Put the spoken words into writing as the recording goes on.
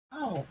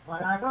go.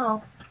 When I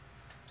go.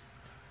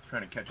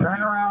 Trying to catch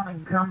Turn around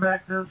and come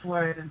back this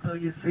way until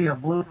you see a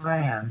blue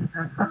van.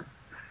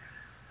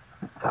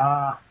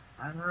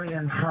 I'm right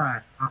in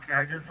front. Okay,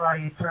 I just saw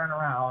you turn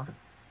around.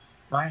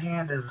 My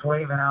hand is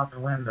waving out the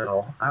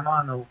window. I'm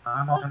on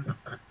the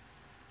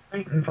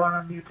street in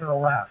front of you to the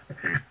left.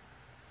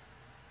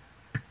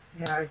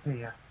 Yeah, I see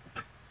you.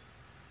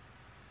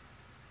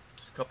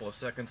 Just a couple of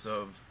seconds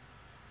of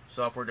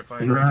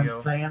software-defined You know radio.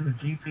 what I'm saying?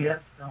 The GPS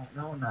don't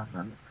know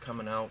nothing.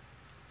 Coming out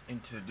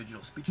into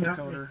digital speech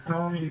decoder.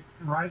 Told me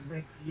right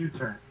makes a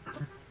U-turn.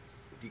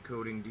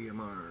 Decoding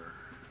DMR.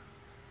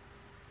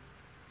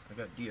 I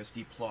got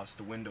DSD plus,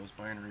 the Windows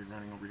binary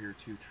running over here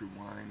too through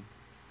Wine.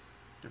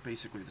 They're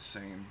basically the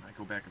same. I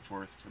go back and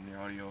forth from the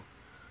audio.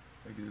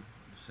 They do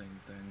the same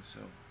thing, so.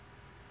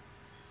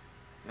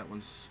 That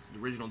one's, the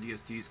original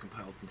DSD is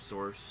compiled from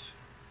source.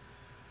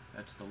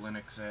 That's the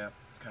Linux app,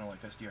 kind of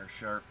like SDR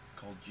Sharp,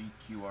 called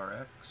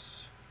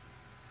GQRX.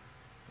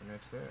 And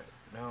that's that.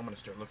 Now I'm going to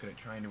start looking at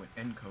trying to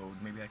encode.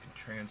 Maybe I can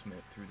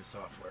transmit through the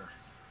software.